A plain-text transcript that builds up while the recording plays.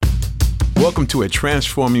Welcome to A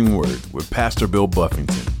Transforming Word with Pastor Bill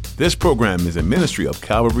Buffington. This program is a ministry of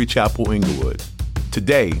Calvary Chapel, Inglewood.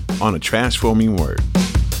 Today on A Transforming Word.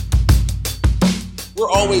 We're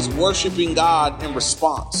always worshiping God in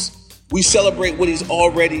response. We celebrate what He's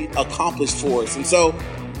already accomplished for us. And so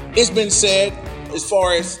it's been said, as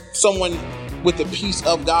far as someone with the peace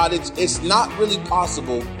of God, it's not really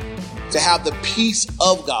possible to have the peace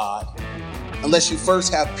of God unless you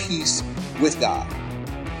first have peace with God.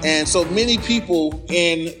 And so many people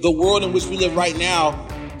in the world in which we live right now,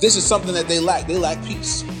 this is something that they lack. They lack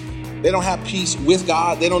peace. They don't have peace with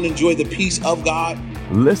God. They don't enjoy the peace of God.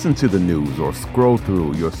 Listen to the news or scroll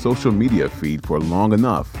through your social media feed for long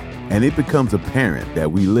enough, and it becomes apparent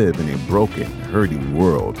that we live in a broken, hurting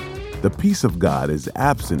world. The peace of God is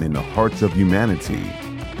absent in the hearts of humanity.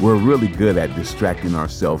 We're really good at distracting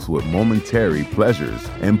ourselves with momentary pleasures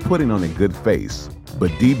and putting on a good face.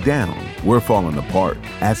 But deep down, we're falling apart.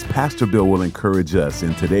 As Pastor Bill will encourage us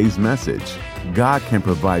in today's message, God can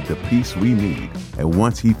provide the peace we need. And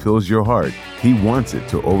once He fills your heart, He wants it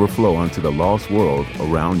to overflow onto the lost world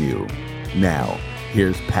around you. Now,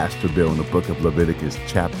 here's Pastor Bill in the book of Leviticus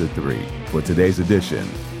chapter 3 for today's edition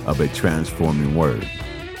of A Transforming Word.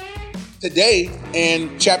 Today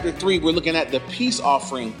in chapter 3, we're looking at the peace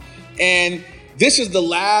offering. And this is the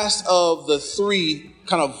last of the three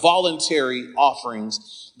kind of voluntary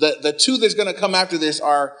offerings. The two that's going to come after this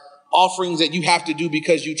are offerings that you have to do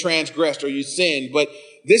because you transgressed or you sinned. But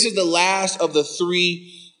this is the last of the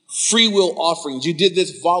three free will offerings. You did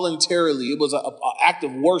this voluntarily. It was an act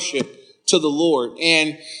of worship to the Lord.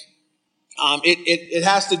 And it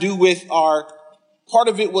has to do with part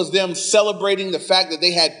of it was them celebrating the fact that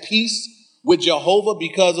they had peace with Jehovah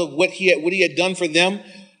because of what he had done for them.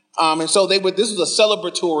 And so this was a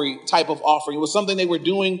celebratory type of offering. It was something they were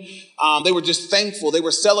doing. They were just thankful. They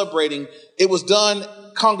were celebrating. It was done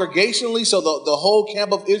congregationally. So the whole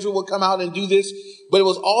camp of Israel would come out and do this. But it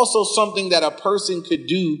was also something that a person could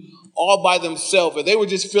do all by themselves. If they were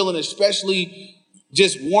just feeling especially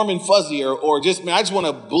just warm and fuzzy or just, man, I just want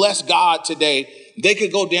to bless God today, they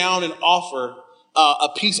could go down and offer a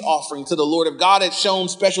peace offering to the Lord. If God had shown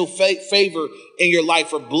special favor in your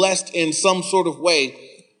life or blessed in some sort of way,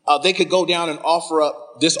 they could go down and offer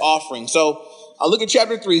up this offering. So look at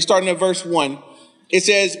chapter 3, starting at verse 1. It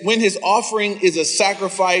says, when his offering is a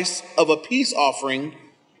sacrifice of a peace offering,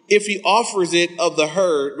 if he offers it of the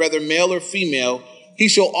herd, whether male or female, he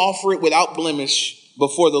shall offer it without blemish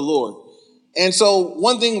before the Lord. And so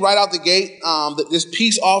one thing right out the gate, this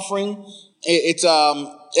peace offering, it's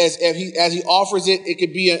as he offers it, it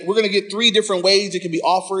could be, we're going to get three different ways it could be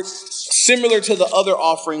offered. Similar to the other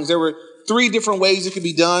offerings, there were three different ways it could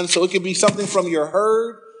be done. So it could be something from your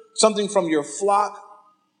herd, something from your flock,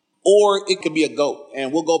 or it could be a goat.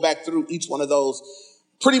 And we'll go back through each one of those.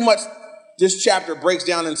 Pretty much this chapter breaks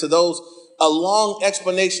down into those, a long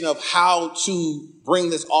explanation of how to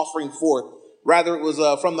bring this offering forth. Rather it was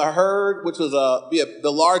from the herd, which was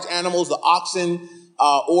the large animals, the oxen,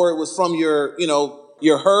 or it was from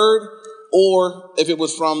your herd, or if it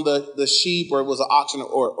was from the sheep, or it was an oxen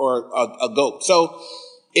or a goat. So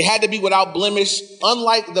it had to be without blemish.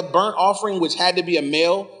 Unlike the burnt offering, which had to be a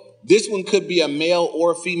male, this one could be a male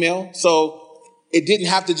or a female. So it didn't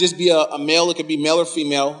have to just be a male. It could be male or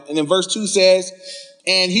female. And then verse 2 says,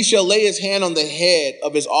 and he shall lay his hand on the head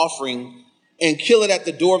of his offering and kill it at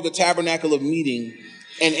the door of the tabernacle of meeting.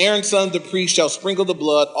 And Aaron's son, the priest, shall sprinkle the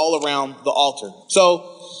blood all around the altar. So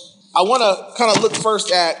I want to kind of look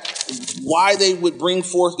first at why they would bring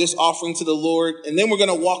forth this offering to the Lord. And then we're going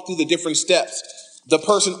to walk through the different steps. The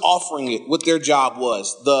person offering it, what their job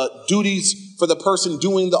was, the duties for the person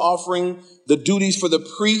doing the offering, the duties for the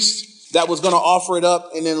priest that was going to offer it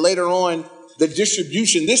up. And then later on, the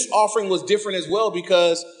distribution. This offering was different as well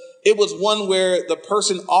because it was one where the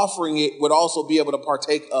person offering it would also be able to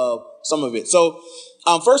partake of some of it. So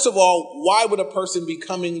first of all, why would a person be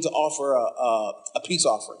coming to offer a peace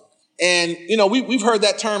offering? And, we've heard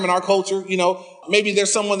that term in our culture. Maybe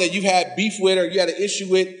there's someone that you've had beef with or you had an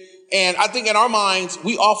issue with. And I think in our minds,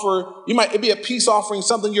 it'd be a peace offering,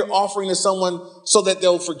 something you're offering to someone so that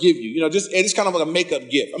they'll forgive you. It's kind of like a makeup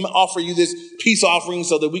gift. I'm going to offer you this peace offering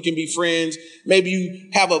so that we can be friends. Maybe you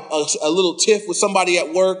have a little tiff with somebody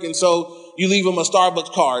at work. And so you leave them a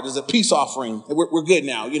Starbucks card as a peace offering. We're good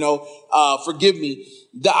now, forgive me.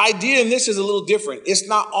 The idea in this is a little different. It's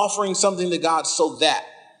not offering something to God so that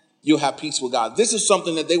you'll have peace with God. This is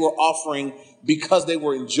something that they were offering because they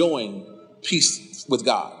were enjoying peace with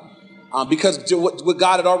God. Because what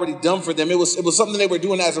God had already done for them, it was something they were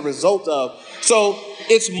doing as a result of. So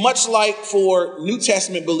it's much like for New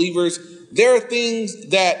Testament believers, there are things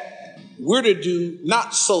that we're to do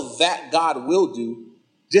not so that God will do,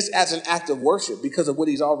 just as an act of worship because of what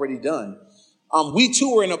he's already done. We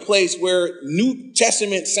too are in a place where New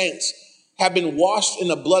Testament saints have been washed in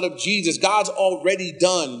the blood of Jesus. God's already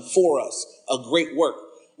done for us a great work.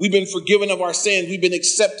 We've been forgiven of our sins. We've been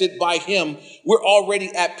accepted by him. We're already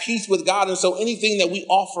at peace with God. And so anything that we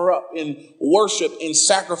offer up in worship, in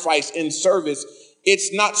sacrifice, in service,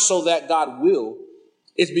 it's not so that God will.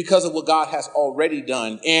 It's because of what God has already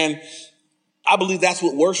done. And I believe that's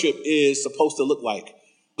what worship is supposed to look like.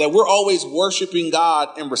 That we're always worshiping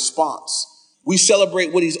God in response. We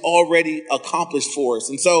celebrate what he's already accomplished for us.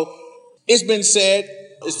 And so it's been said,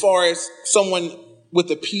 as far as someone with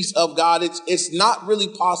the peace of God, it's not really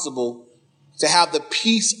possible to have the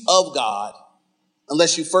peace of God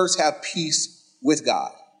unless you first have peace with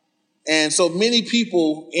God. And so many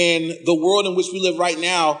people in the world in which we live right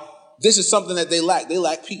now, this is something that they lack. They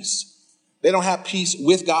lack peace. They don't have peace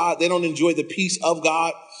with God. They don't enjoy the peace of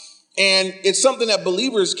God. And it's something that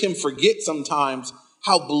believers can forget sometimes,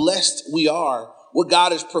 how blessed we are, what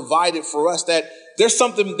God has provided for us, that there's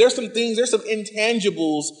some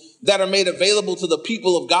intangibles that are made available to the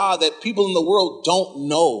people of God that people in the world don't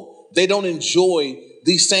know. They don't enjoy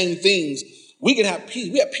these same things. We can have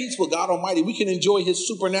peace. We have peace with God Almighty. We can enjoy his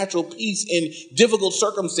supernatural peace in difficult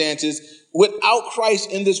circumstances. Without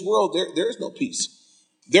Christ in this world, there is no peace.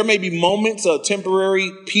 There may be moments of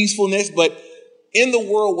temporary peacefulness, but in the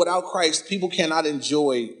world without Christ, people cannot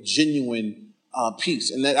enjoy genuine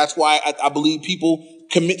peace. And that's why I believe people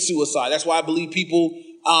commit suicide. That's why I believe people,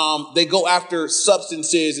 they go after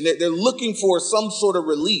substances and they're looking for some sort of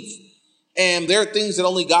relief. And there are things that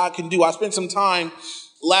only God can do. I spent some time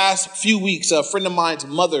last few weeks, a friend of mine's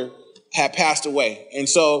mother had passed away. And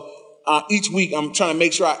so each week I'm trying to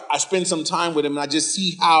make sure I spend some time with him and I just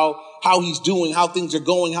see how he's doing, how things are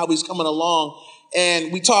going, how he's coming along.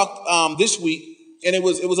 And we talked this week and it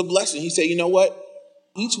was a blessing. He said, you know what?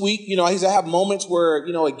 Each week, he said, I have moments where,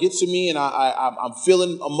 it gets to me and I'm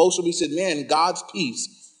feeling emotional. He said, man, God's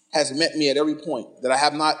peace has met me at every point, that I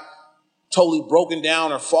have not totally broken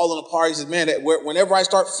down or fallen apart. He said, man, whenever I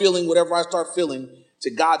start feeling whatever I start feeling,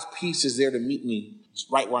 God's peace is there to meet me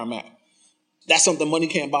right where I'm at. That's something money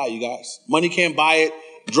can't buy, you guys. Money can't buy it.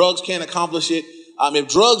 Drugs can't accomplish it. If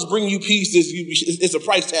drugs bring you peace, it's a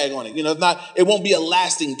price tag on it. It won't be a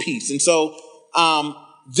lasting peace. And so,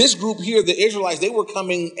 this group here, the Israelites, they were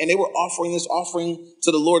coming and they were offering this offering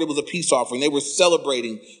to the Lord. It was a peace offering. They were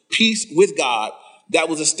celebrating peace with God that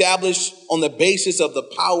was established on the basis of the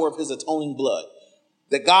power of his atoning blood.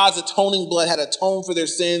 That God's atoning blood had atoned for their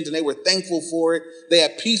sins and they were thankful for it. They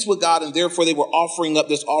had peace with God and therefore they were offering up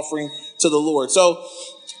this offering to the Lord. So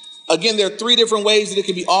again, there are three different ways that it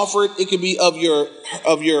can be offered. It could be of your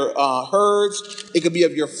herds. It could be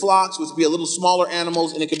of your flocks, which would be a little smaller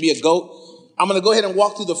animals, and it could be a goat. I'm going to go ahead and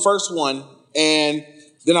walk through the first one, and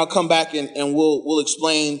then I'll come back and we'll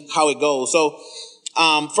explain how it goes. So,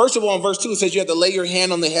 first of all, in verse 2, it says you have to lay your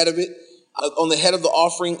hand on the head of it, on the head of the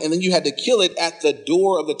offering, and then you had to kill it at the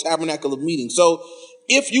door of the tabernacle of meeting. So,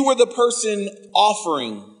 if you were the person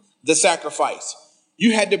offering the sacrifice,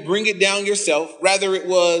 you had to bring it down yourself, rather it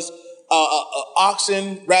was an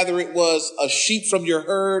oxen, rather it was a sheep from your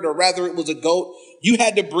herd, or rather it was a goat. You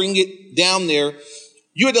had to bring it down there.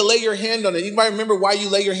 You had to lay your hand on it. You might remember why you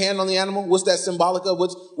lay your hand on the animal. What's that symbolic of?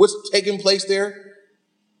 What's taking place there?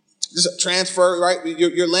 Just a transfer, right?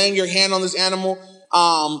 You're laying your hand on this animal.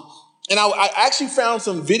 And I actually found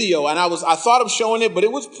some video, and I thought of showing it, but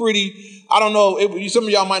it was pretty. I don't know. Some of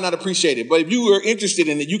y'all might not appreciate it, but if you were interested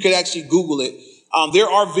in it, you could actually Google it. There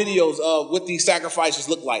are videos of what these sacrifices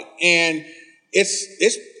look like, and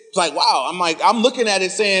it's like, wow. I'm looking at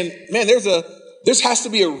it saying, man, there has to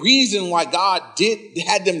be a reason why God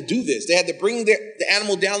had them do this. They had to bring the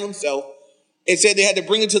animal down themselves. It said they had to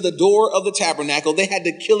bring it to the door of the tabernacle. They had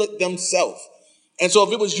to kill it themselves. And so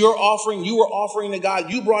if it was your offering, you were offering to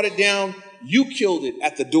God, you brought it down, you killed it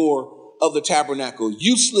at the door of the tabernacle.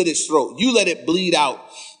 You slit its throat. You let it bleed out.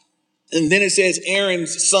 And then it says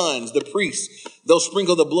Aaron's sons, the priests, they'll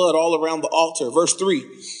sprinkle the blood all around the altar. Verse 3,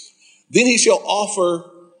 then he shall offer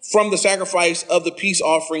from the sacrifice of the peace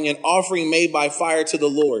offering, an offering made by fire to the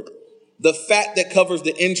Lord, the fat that covers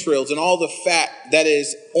the entrails and all the fat that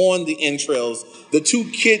is on the entrails, the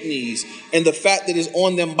 2 kidneys and the fat that is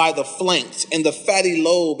on them by the flanks, and the fatty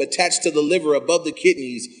lobe attached to the liver above the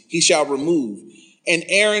kidneys he shall remove. And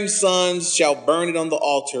Aaron's sons shall burn it on the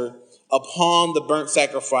altar upon the burnt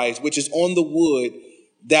sacrifice, which is on the wood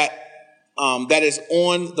that is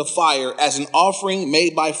on the fire, as an offering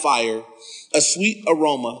made by fire, a sweet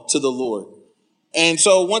aroma to the Lord. And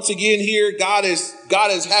so once again here, God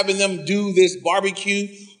is having them do this barbecue.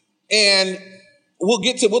 And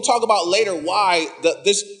we'll talk about later why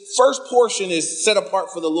this first portion is set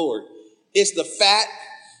apart for the Lord. It's the fat,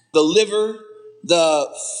 the liver, the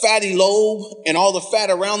fatty lobe, and all the fat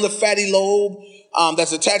around the fatty lobe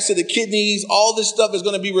that's attached to the kidneys. All this stuff is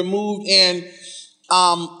going to be removed. And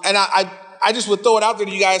I just would throw it out there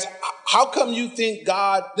to you guys. How come you think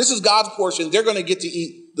this is God's portion, they're going to get to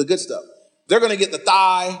eat the good stuff? They're going to get the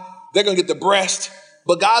thigh, they're going to get the breast,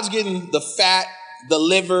 but God's getting the fat, the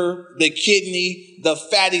liver, the kidney, the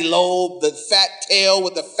fatty lobe, the fat tail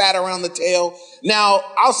with the fat around the tail. Now,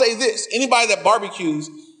 I'll say this. Anybody that barbecues,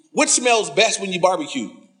 what smells best when you barbecue?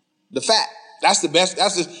 The fat. That's the best.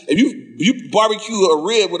 If you barbecue a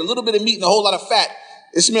rib with a little bit of meat and a whole lot of fat,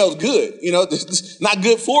 it smells good. You know, it's not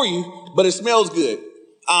good for you, but it smells good.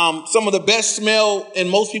 Some of the best smell in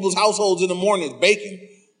most people's households in the morning is bacon.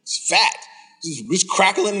 It's fat. Just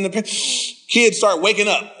crackling in the pan. Kids start waking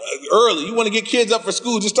up early. You want to get kids up for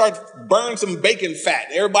school, just start burn some bacon fat.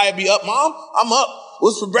 Everybody be up. Mom, I'm up.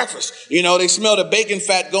 What's for breakfast? You know, they smell the bacon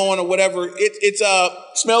fat going or whatever. It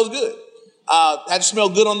smells good. Had to smell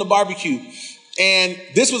good on the barbecue. And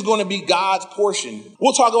this was going to be God's portion.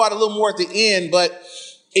 We'll talk about it a little more at the end, but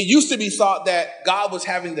it used to be thought that God was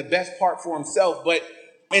having the best part for himself. But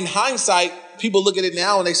in hindsight, people look at it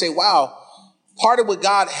now and they say, wow, part of what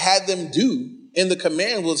God had them do in the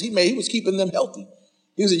command was he was keeping them healthy.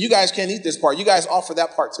 He said, you guys can't eat this part. You guys offer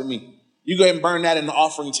that part to me. You go ahead and burn that in the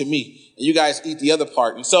offering to me. And you guys eat the other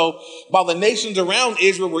part. And so while the nations around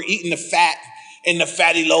Israel were eating the fat and the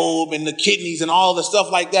fatty lobe and the kidneys and all the stuff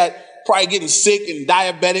like that, probably getting sick and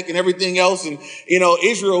diabetic and everything else. And,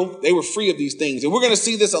 Israel, they were free of these things. And we're going to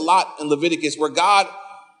see this a lot in Leviticus where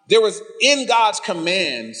there was in God's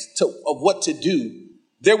commands of what to do.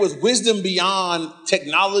 There was wisdom beyond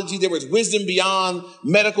technology. There was wisdom beyond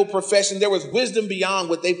medical profession. There was wisdom beyond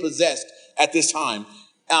what they possessed at this time.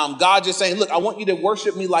 God just saying, look, I want you to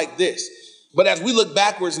worship me like this. But as we look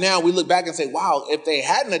backwards now, we look back and say, wow, if they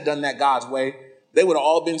hadn't have done that God's way, they would have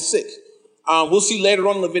all been sick. We'll see later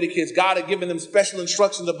on in Leviticus, God had given them special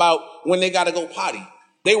instructions about when they got to go potty.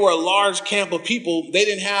 They were a large camp of people. They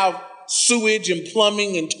didn't have sewage and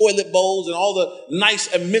plumbing and toilet bowls and all the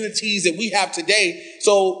nice amenities that we have today.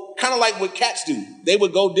 So kind of like what cats do. They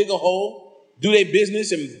would go dig a hole, do their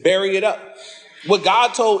business and bury it up. What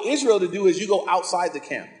God told Israel to do is you go outside the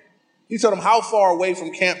camp. He told them how far away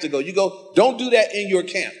from camp to go. You go, don't do that in your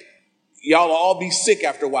camp. Y'all will all be sick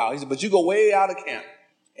after a while. He said, but you go way out of camp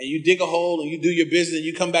and you dig a hole and you do your business and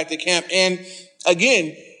you come back to camp. And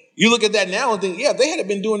again, you look at that now and think, yeah, if they had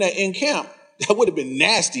been doing that in camp, that would have been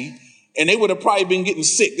nasty. And they would have probably been getting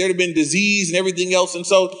sick. There'd have been disease and everything else. And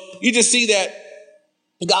so you just see that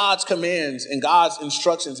God's commands and God's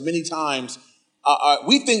instructions many times,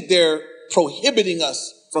 we think they're prohibiting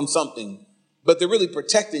us from something, but they're really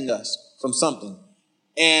protecting us from something.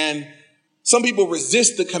 And some people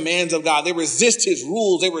resist the commands of God. They resist his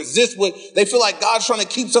rules. They resist they feel like God's trying to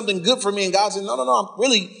keep something good from me. And God says, no, I'm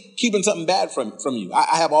really keeping something bad from you.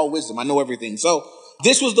 I have all wisdom. I know everything. So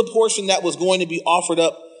this was the portion that was going to be offered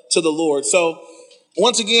up to the Lord. So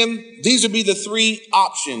once again, these would be the three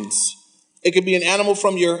options. It could be an animal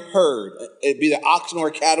from your herd. It'd be the oxen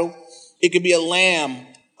or cattle. It could be a lamb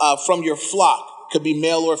from your flock. It could be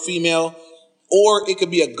male or female. Or it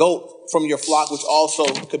could be a goat from your flock, which also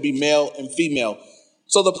could be male and female.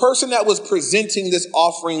 So the person that was presenting this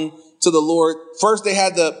offering to the Lord, first they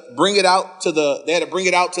had to bring it out to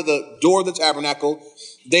the door of the tabernacle.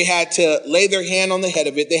 They had to lay their hand on the head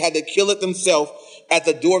of it. They had to kill it themselves at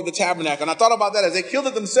the door of the tabernacle. And I thought about that. As they killed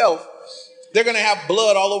it themselves, they're going to have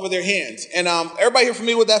blood all over their hands. And everybody here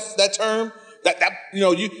familiar with that term?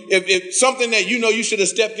 If something that you should have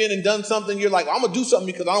stepped in and done something, you're like, I'm going to do something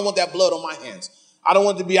because I don't want that blood on my hands. I don't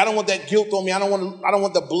want that guilt on me. I don't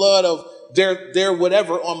want the blood of their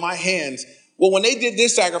whatever on my hands. Well, when they did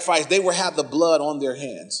this sacrifice, they would have the blood on their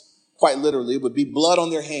hands. Quite literally, it would be blood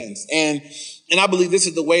on their hands. And I believe this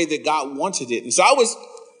is the way that God wanted it. And so I was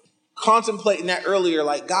contemplating that earlier,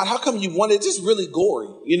 like, God, how come you want it? It's just really gory.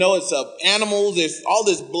 It's animals, there's all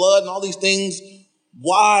this blood and all these things.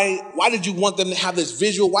 Why did you want them to have this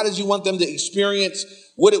visual? Why did you want them to experience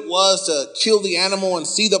what it was to kill the animal and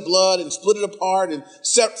see the blood and split it apart and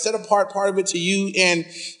set apart part of it to you? And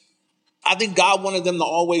I think God wanted them to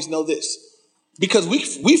always know this, because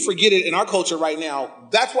we forget it in our culture right now.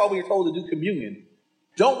 That's why we're told to do communion.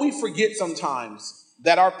 Don't we forget sometimes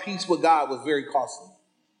that our peace with God was very costly?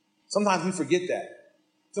 Sometimes we forget that.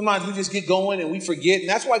 Sometimes we just get going and we forget. And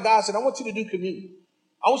that's why God said, I want you to do communion.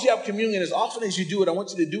 I want you to have communion as often as you do it. I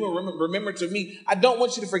want you to do and remember to me. I don't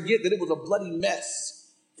want you to forget that it was a bloody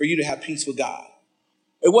mess for you to have peace with God.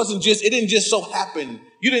 It didn't just so happen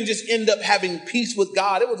You didn't just end up having peace with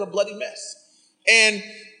God. It was a bloody mess. And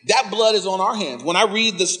that blood is on our hands. When I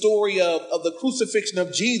read the story of the crucifixion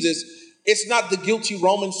of Jesus, it's not the guilty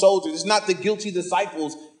Roman soldiers. It's not the guilty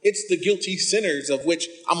disciples. It's the guilty sinners, of which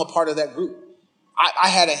I'm a part of that group. I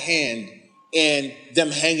had a hand in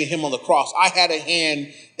them hanging him on the cross. I had a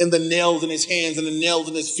hand in the nails in his hands and the nails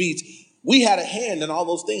in his feet. We had a hand in all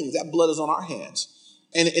those things. That blood is on our hands.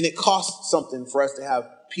 And it costs something for us to have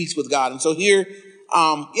peace with God. And so here,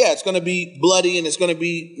 it's going to be bloody and it's going to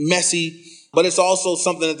be messy, but it's also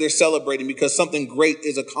something that they're celebrating because something great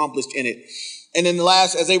is accomplished in it. And then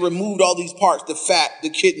last, as they removed all these parts, the fat, the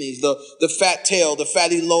kidneys, the fat tail, the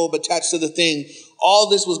fatty lobe attached to the thing, all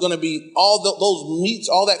this was going to be, those meats,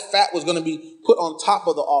 all that fat was going to be put on top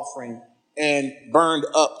of the offering and burned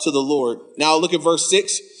up to the Lord. Now look at verse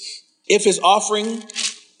 6. If his offering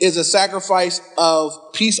is a sacrifice of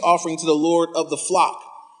peace offering to the Lord of the flock,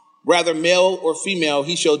 whether male or female,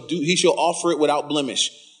 he shall offer it without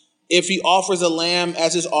blemish. If he offers a lamb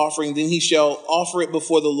as his offering, then he shall offer it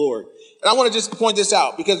before the Lord. And I want to just point this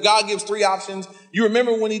out because God gives three options. You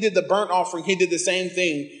remember when he did the burnt offering, he did the same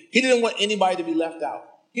thing. He didn't want anybody to be left out.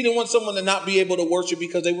 He didn't want someone to not be able to worship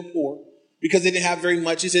because they were poor, because they didn't have very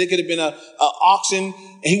much. He said it could have been a oxen,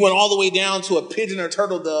 and he went all the way down to a pigeon or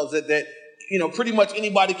turtle doves that pretty much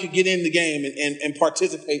anybody could get in the game and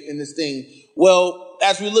participate in this thing. Well,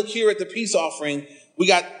 as we look here at the peace offering, we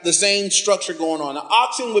got the same structure going on. The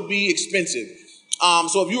oxen would be expensive.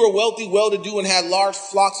 So if you were wealthy, well-to-do, and had large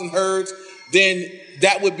flocks and herds, then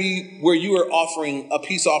that would be where you were offering a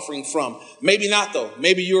peace offering from. Maybe not, though.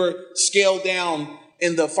 Maybe you were scaled down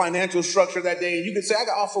in the financial structure that day, and you could say, I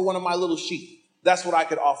could offer one of my little sheep. That's what I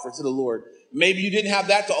could offer to the Lord. Maybe you didn't have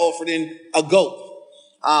that to offer, then a goat.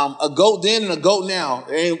 A goat then and a goat now.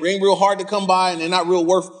 It ain't real hard to come by, and they're not real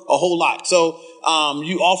worth a whole lot. So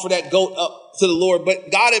you offer that goat up to the Lord.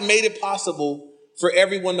 But God had made it possible for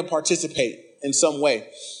everyone to participate in some way.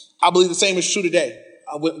 I believe the same is true today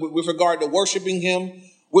with regard to worshiping him,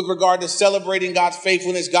 with regard to celebrating God's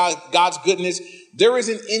faithfulness, God's goodness. There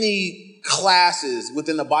isn't any classes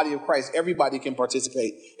within the body of Christ. Everybody can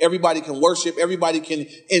participate. Everybody can worship. Everybody can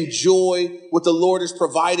enjoy what the Lord has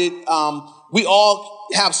provided. We all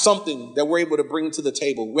have something that we're able to bring to the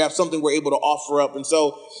table. We have something we're able to offer up. And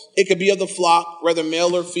so it could be of the flock, whether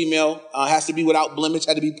male or female, has to be without blemish,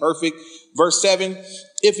 had to be perfect. Verse 7,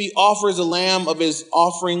 if he offers a lamb of his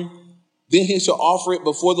offering, then he shall offer it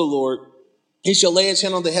before the Lord. He shall lay his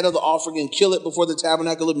hand on the head of the offering and kill it before the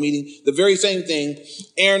tabernacle of meeting. The very same thing.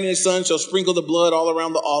 Aaron and his son shall sprinkle the blood all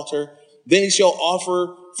around the altar. Then he shall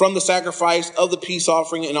offer from the sacrifice of the peace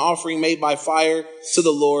offering an offering made by fire to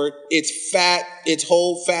the Lord. Its fat, its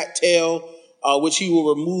whole fat tail, which he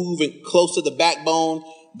will remove and close to the backbone.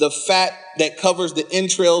 The fat that covers the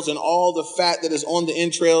entrails and all the fat that is on the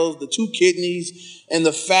entrails, the two kidneys and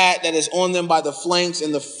the fat that is on them by the flanks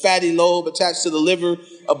and the fatty lobe attached to the liver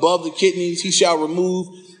above the kidneys, he shall remove.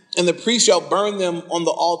 And the priest shall burn them on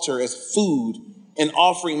the altar as food, an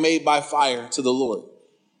offering made by fire to the Lord.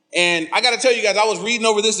 And I got to tell you guys, I was reading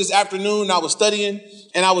over this afternoon. I was studying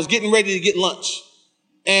and I was getting ready to get lunch.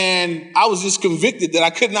 And I was just convicted that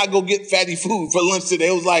I could not go get fatty food for lunch today.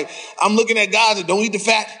 It was like, I'm looking at God that don't eat the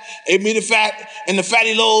fat, ate me the fat and the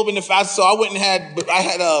fatty lobe and the fat. So I went and had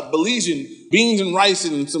Belizean beans and rice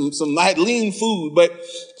and I had lean food. But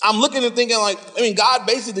I'm looking and thinking God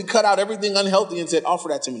basically cut out everything unhealthy and said, offer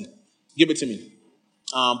that to me. Give it to me.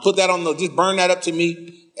 Put that on just burn that up to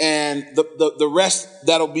me. And the rest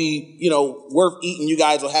that'll be, worth eating, you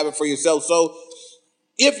guys will have it for yourself. So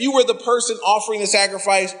if you were the person offering the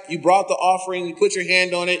sacrifice, you brought the offering, you put your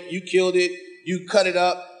hand on it, you killed it, you cut it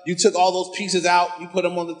up, you took all those pieces out, you put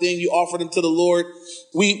them on the thing, you offered them to the Lord.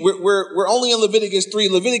 We're only in Leviticus 3.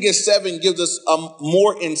 Leviticus 7 gives us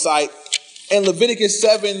more insight. In Leviticus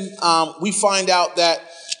 7, we find out that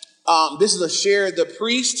this is a share of the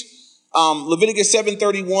priest. Leviticus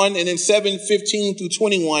 7:31 and then 7:15 through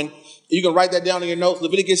 21. You can write that down in your notes.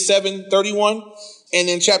 Leviticus 7:31 and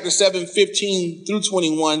then chapter 7:15 through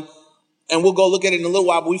 21. And we'll go look at it in a little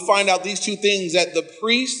while. But we find out these two things, that the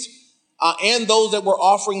priest and those that were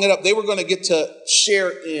offering it up, they were going to get to share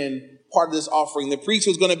in part of this offering. The priest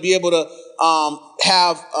was going to be able to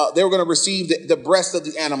they were going to receive the breast of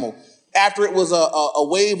the animal. After it was a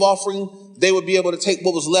wave offering, they would be able to take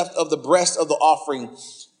what was left of the breast of the offering.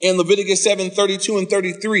 In Leviticus 7:32 and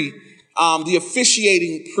 33, the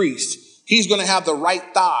officiating priest, he's going to have the right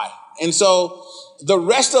thigh. And so the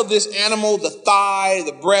rest of this animal, the thigh,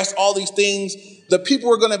 the breast, all these things, the people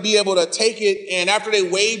were going to be able to take it. And after they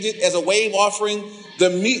waved it as a wave offering, the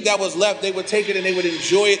meat that was left, they would take it and they would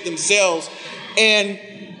enjoy it themselves. And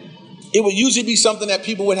it would usually be something that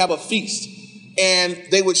people would have a feast, and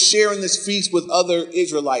they would share in this feast with other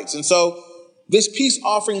Israelites. And so this peace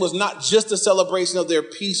offering was not just a celebration of their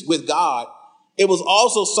peace with God. It was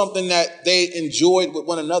also something that they enjoyed with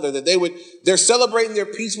one another, that they're celebrating their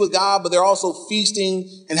peace with God, but they're also feasting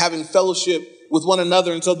and having fellowship with one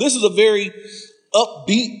another. And so this is a very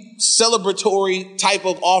upbeat, celebratory type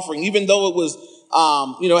of offering. Even though it was,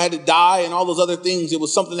 it had to die and all those other things, it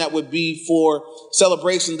was something that would be for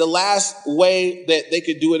celebration. The last way that they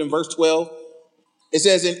could do it in verse 12, it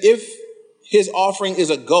says, and if his offering is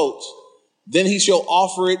a goat, then he shall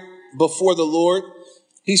offer it before the Lord.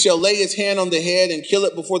 He shall lay his hand on the head and kill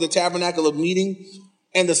it before the tabernacle of meeting.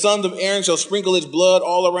 And the sons of Aaron shall sprinkle its blood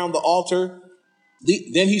all around the altar.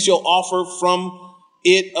 Then he shall offer from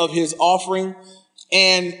it of his offering.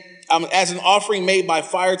 And as an offering made by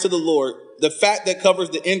fire to the Lord, the fat that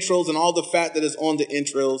covers the entrails and all the fat that is on the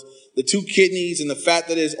entrails, the 2 kidneys and the fat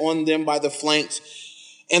that is on them by the flanks,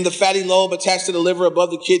 and the fatty lobe attached to the liver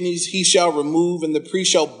above the kidneys, he shall remove, and the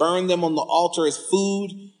priest shall burn them on the altar as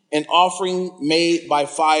food, an offering made by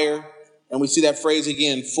fire. And we see that phrase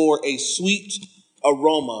again, for a sweet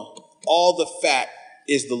aroma. All the fat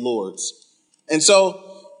is the Lord's. And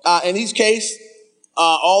so in each case,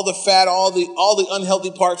 all the fat, all the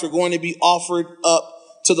unhealthy parts are going to be offered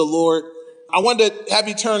up to the Lord. I wanted to have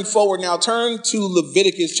you turn forward now. Turn to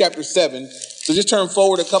Leviticus chapter 7. So just turn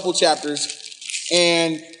forward a couple chapters.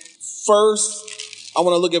 And first, I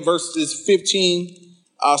want to look at verses 15.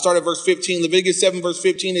 Start at verse 15. Leviticus 7, verse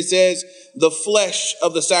 15, it says, the flesh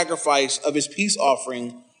of the sacrifice of his peace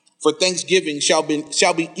offering for thanksgiving shall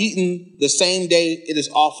be eaten the same day it is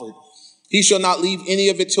offered. He shall not leave any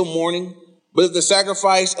of it till morning. But if the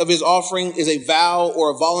sacrifice of his offering is a vow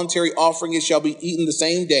or a voluntary offering, it shall be eaten the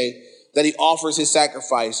same day that he offers his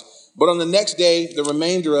sacrifice. But on the next day, the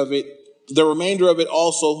remainder of it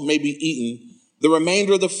also may be eaten. The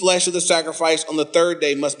remainder of the flesh of the sacrifice on the third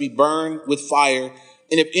day must be burned with fire.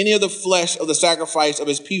 And if any of the flesh of the sacrifice of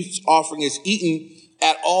his peace offering is eaten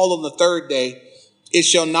at all on the third day, it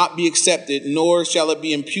shall not be accepted, nor shall it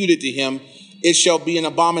be imputed to him. It shall be an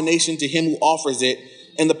abomination to him who offers it,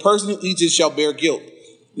 and the person who eats it shall bear guilt.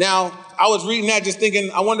 Now, I was reading that just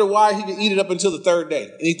thinking, I wonder why he could eat it up until the third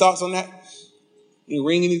day. Any thoughts on that? Any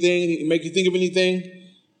ring anything? Any make you think of anything?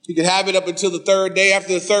 He could have it up until the third day.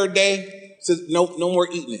 After the third day, says no more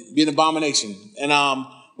eating it. Be an abomination. And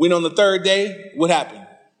when on the third day, what happened?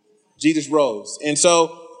 Jesus rose. And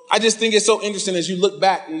so I just think it's so interesting as you look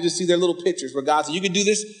back and you just see their little pictures where God said, you can do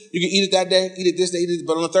this, you can eat it that day, eat it this day, eat it,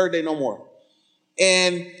 but on the third day, no more.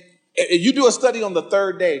 And if you do a study on the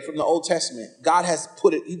third day from the Old Testament, God has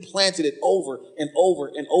he planted it over and over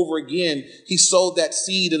and over again. He sowed that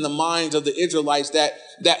seed in the minds of the Israelites that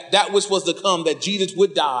which was to come, that Jesus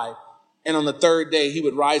would die. And on the third day, he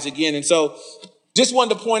would rise again. And so just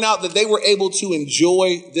wanted to point out that they were able to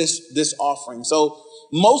enjoy this offering. So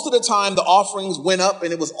most of the time, the offerings went up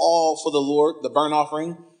and it was all for the Lord, the burnt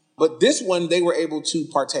offering. But this one, they were able to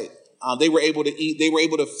partake. They were able to eat. They were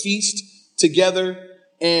able to feast together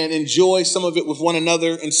and enjoy some of it with one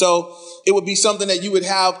another. And so it would be something that you would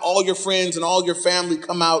have all your friends and all your family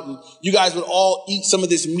come out and you guys would all eat some of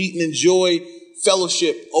this meat and enjoy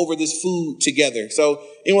fellowship over this food together. So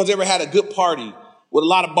anyone's ever had a good party with a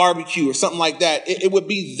lot of barbecue or something like that, it would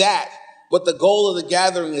be that. But the goal of the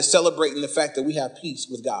gathering is celebrating the fact that we have peace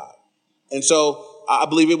with God. And so I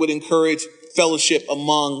believe it would encourage fellowship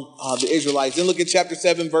among the Israelites. Then look at chapter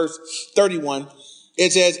 7, verse 31.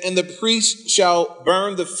 It says, and the priest shall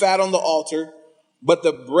burn the fat on the altar, but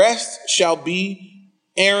the breast shall be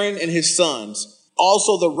Aaron and his sons.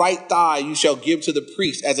 Also the right thigh you shall give to the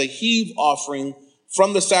priest as a heave offering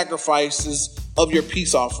from the sacrifices of your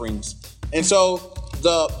peace offerings. And so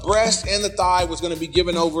the breast and the thigh was going to be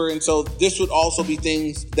given over. And so this would also be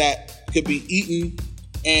things that could be eaten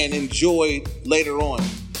and enjoyed later on.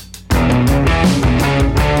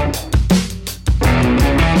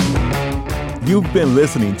 You've been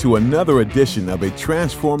listening to another edition of A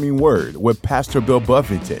Transforming Word with Pastor Bill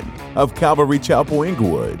Buffington of Calvary Chapel,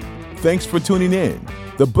 Inglewood. Thanks for tuning in.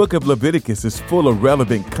 The book of Leviticus is full of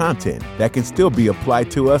relevant content that can still be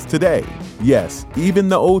applied to us today. Yes, even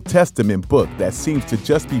the Old Testament book that seems to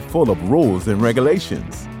just be full of rules and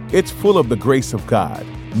regulations. It's full of the grace of God.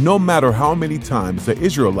 No matter how many times the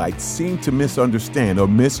Israelites seemed to misunderstand or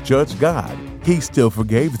misjudge God, He still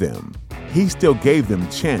forgave them. He still gave them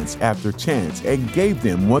chance after chance and gave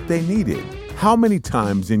them what they needed. How many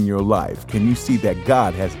times in your life can you see that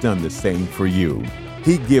God has done the same for you?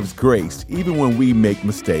 He gives grace even when we make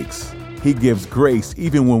mistakes. He gives grace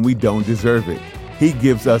even when we don't deserve it. He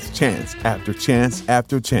gives us chance after chance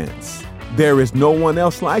after chance. There is no one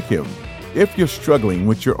else like Him. If you're struggling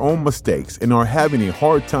with your own mistakes and are having a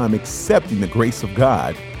hard time accepting the grace of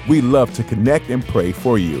God, we love to connect and pray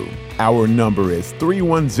for you. Our number is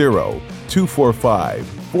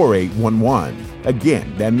 310-245-4811.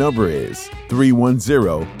 Again, that number is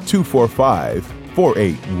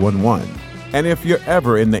 310-245-4811. And if you're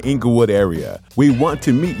ever in the Inglewood area, we want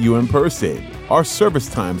to meet you in person. Our service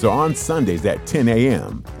times are on Sundays at 10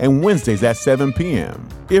 a.m. and Wednesdays at 7 p.m.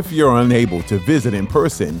 If you're unable to visit in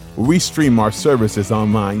person, we stream our services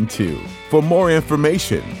online too. For more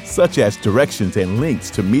information, such as directions and links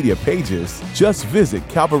to media pages, just visit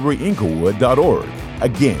CalvaryInglewood.org.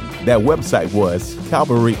 Again, that website was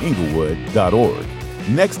CalvaryInglewood.org.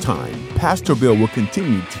 Next time, Pastor Bill will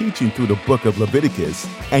continue teaching through the book of Leviticus,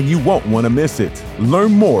 and you won't want to miss it.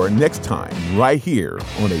 Learn more next time, right here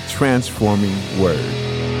on A Transforming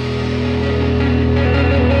Word.